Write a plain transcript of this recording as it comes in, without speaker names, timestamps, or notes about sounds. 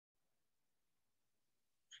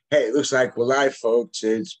Hey, it looks like we're live, folks.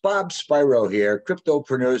 It's Bob Spyro here,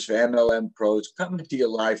 Cryptopreneurs for MLM Pros, coming to you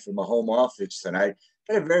live from a home office tonight.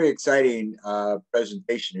 Got a very exciting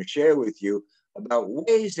presentation to share with you about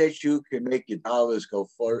ways that you can make your dollars go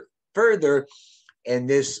further in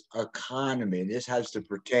this economy. This has to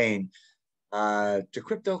pertain to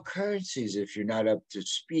cryptocurrencies if you're not up to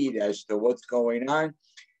speed as to what's going on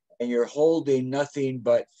and you're holding nothing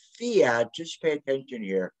but fiat. Just pay attention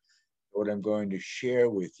here what I'm going to share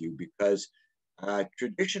with you because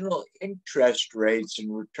traditional interest rates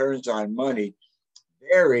and returns on money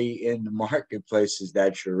vary in the marketplaces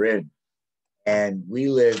that you're in. And we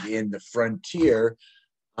live in the frontier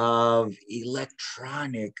of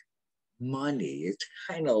electronic money. It's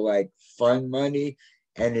kind of like fun money,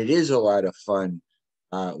 and it is a lot of fun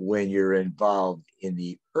when you're involved in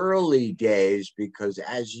the early days because,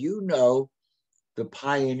 as you know, the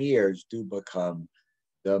pioneers do become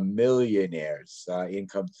the millionaires.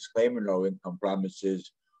 Income disclaimer, no income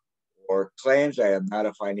promises or claims. I am not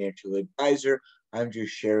a financial advisor. I'm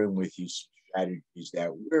just sharing with you some strategies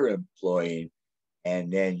that we're employing,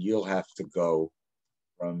 and then you'll have to go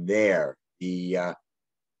from there. The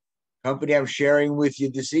company I'm sharing with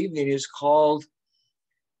you this evening is called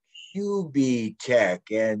QubitTech,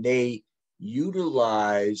 and they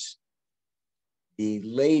utilize the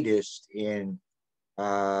latest in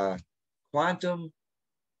quantum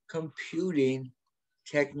computing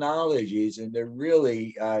technologies, and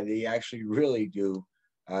they actually really do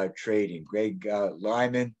trading. Greg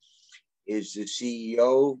Lyman is the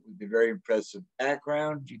CEO with a very impressive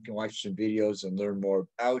background. You can watch some videos and learn more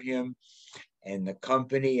about him and the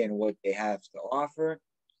company and what they have to offer.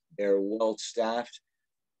 They're well staffed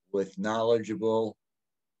with knowledgeable,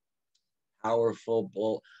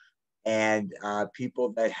 powerful, and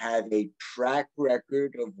people that have a track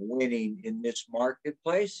record of winning in this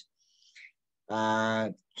marketplace.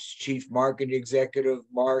 Chief Marketing Executive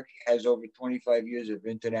Mark has over 25 years of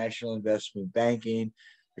international investment banking,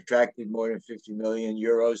 attracted more than 50 million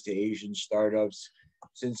euros to Asian startups.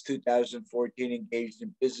 Since 2014, engaged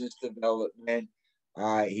in business development.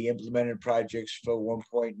 He implemented projects for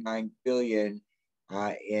 1.9 billion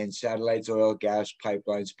in satellites, oil, gas,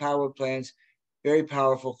 pipelines, power plants. Very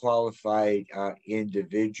powerful, qualified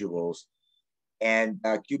individuals. And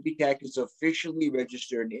QubitTech is officially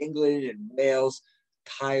registered in England and Wales,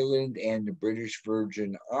 Thailand, and the British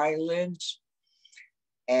Virgin Islands.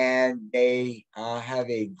 And they have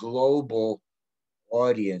a global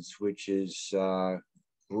audience, which is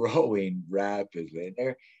growing rapidly.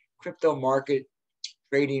 They're crypto market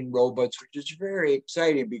trading robots, which is very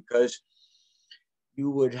exciting because you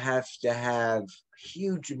would have to have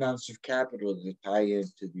huge amounts of capital to tie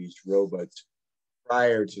into these robots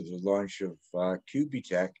prior to the launch of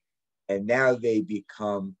QubitTech, and now they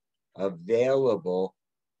become available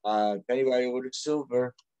to anybody with a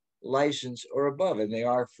silver license or above, and they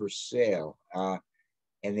are for sale.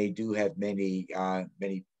 And they do have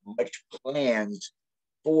much plans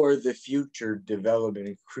for the future development,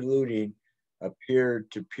 including a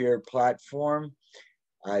peer-to-peer platform,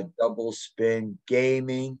 double spin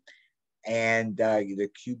gaming, and the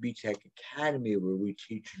QubitTech Academy, where we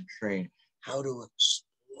teach and train how to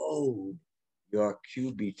explode your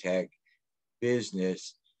QubitTech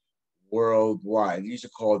business worldwide. These are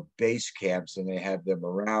called base camps, and they have them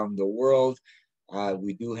around the world.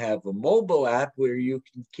 We do have a mobile app where you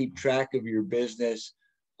can keep track of your business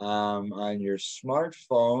on your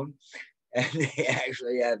smartphone, and they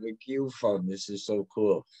actually have a Q phone. This is so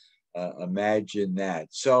cool. Imagine that.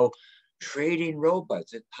 So trading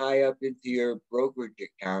robots that tie up into your brokerage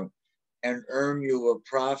account and earn you a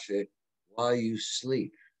profit while you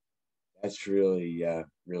sleep. That's really,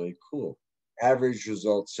 really cool. Average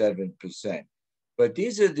result 7%. But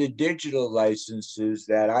these are the digital licenses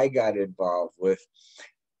that I got involved with.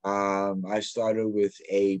 I started with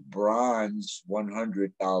a bronze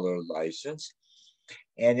 $100 license.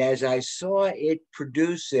 And as I saw it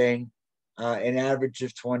producing an average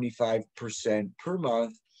of 25% per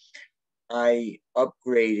month, I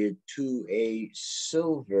upgraded to a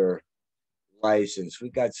silver license. We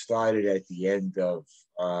got started at the end of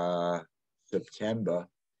September,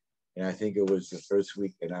 and I think it was the first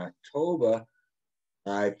week in October,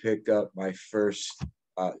 I picked up my first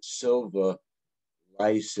silver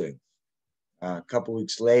license. A couple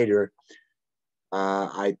weeks later,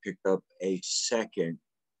 I picked up a second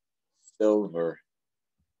silver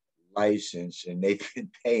license, and they've been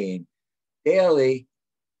paying daily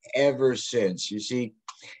ever since. You see,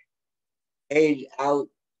 paid out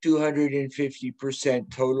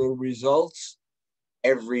 250% total results.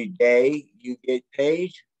 Every day you get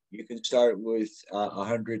paid. You can start with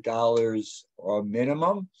 $100 or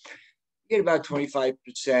minimum. You get about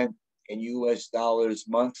 25% in US dollars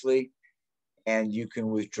monthly, and you can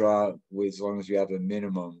withdraw with, as long as you have a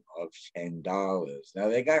minimum of $10. Now,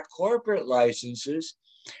 they got corporate licenses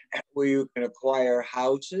where you can acquire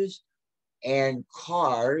houses and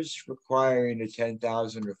cars requiring a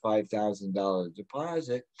 $10,000 or $5,000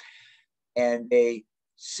 deposit, and they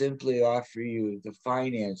simply offer you the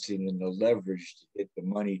financing and the leverage to get the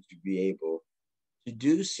money to be able to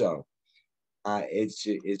do so.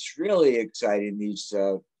 It's really exciting. These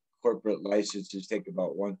corporate licenses take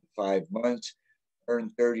about 1 to 5 months,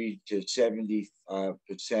 earn 30 to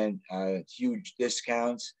 70% huge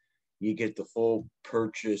discounts. You get the full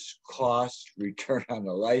purchase cost return on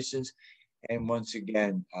the license, and once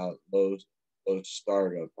again, low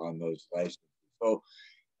startup on those licenses. So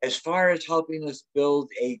as far as helping us build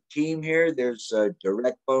a team here, there's a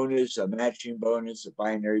direct bonus, a matching bonus, a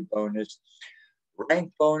binary bonus,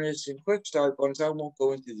 rank bonus, and quick start bonus. I won't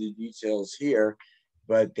go into the details here,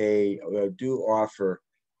 but they do offer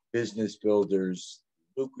business builders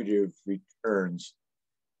lucrative returns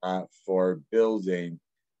for building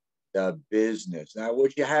the business. Now,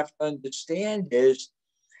 what you have to understand is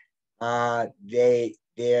there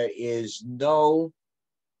is no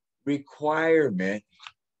requirement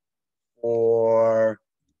for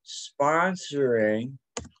sponsoring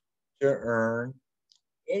to earn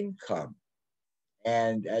income.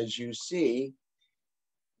 And as you see,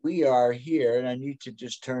 we are here, and I need to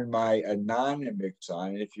just turn my anonymous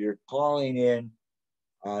on. If you're calling in,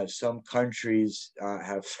 some countries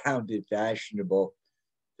have found it fashionable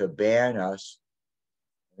to ban us.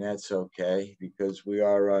 And that's okay, because we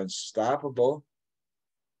are unstoppable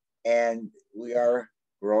and we are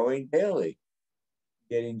growing daily,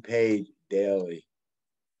 getting paid daily.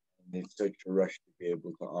 And it's such a rush to be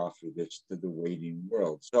able to offer this to the waiting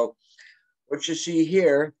world. So what you see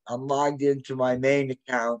here, I'm logged into my main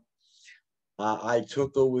account. I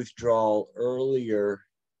took a withdrawal earlier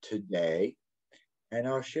today, and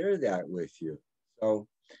I'll share that with you. So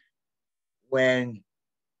when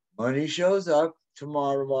money shows up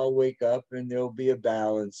tomorrow, I'll wake up and there'll be a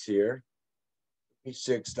balance here. It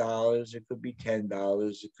could be $6, it could be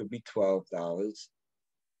 $10, it could be $12.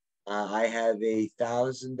 I have a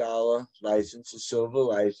 $1,000 license, a silver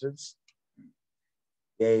license.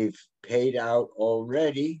 They've paid out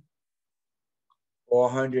already.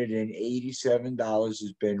 $487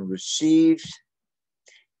 has been received,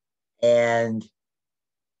 and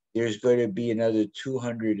there's going to be another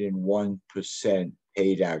 201%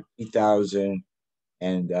 paid out,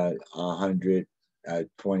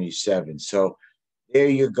 2,127. So there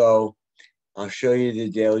you go. I'll show you the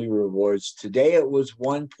daily rewards. Today it was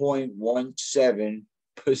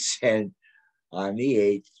 1.17% on the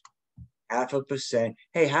 8th. 0.5%.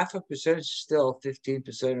 Hey, 0.5% is still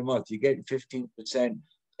 15% a month. You're getting 15%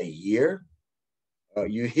 a year.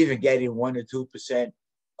 You're even getting 1 or 2%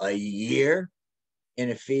 a year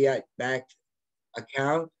in a fiat-backed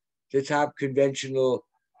account. The top conventional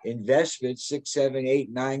investments, 6, 7,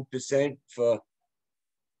 8, 9% for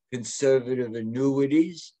conservative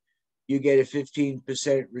annuities. You get a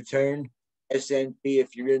 15% return. S&P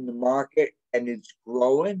if you're in the market and it's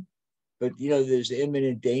growing. But, you know, there's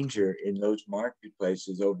imminent danger in those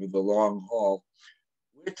marketplaces over the long haul.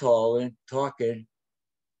 We're talking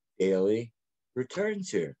daily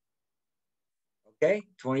returns here. Okay,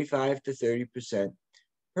 25 to 30%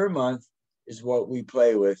 per month is what we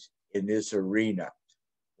play with in this arena.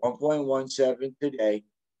 1.17 today,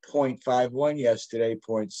 0.51 yesterday,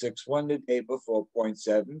 0.61 the day before,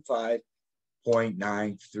 0.75,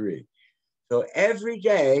 0.93. So every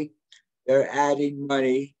day they're adding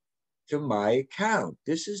money to my account.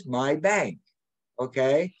 This is my bank,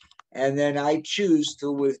 okay? And then I choose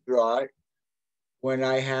to withdraw it when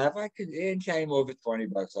I could, anytime over 20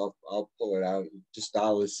 bucks, I'll pull it out. Just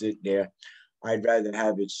dollars sitting there. I'd rather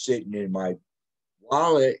have it sitting in my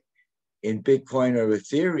wallet in Bitcoin or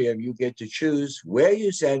Ethereum. You get to choose where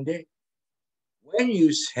you send it, when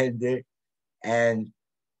you send it, and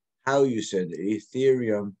how you send it,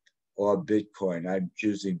 Ethereum or Bitcoin. I'm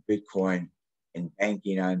choosing Bitcoin and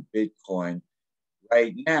banking on Bitcoin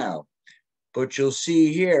right now. But you'll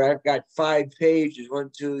see here, I've got 5 pages,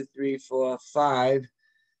 1, 2, 3, 4, 5,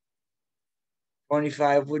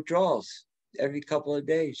 25 withdrawals every couple of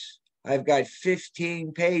days. I've got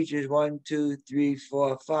 15 pages, 1, 2, 3,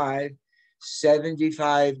 4, 5,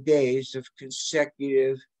 75 days of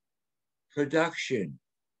consecutive production.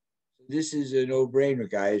 This is a no-brainer,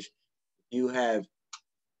 guys. You have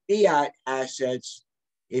fiat assets.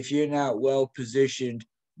 If you're not well positioned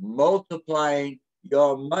multiplying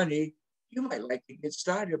your money, you might like to get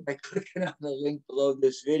started by clicking on the link below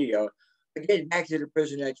this video. Again, back to the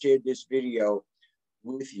person that shared this video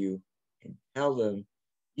with you and tell them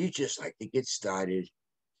you just like to get started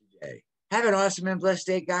today. Have an awesome and blessed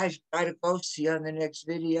day, guys. Try to close. See you on the next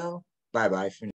video. Bye-bye for now.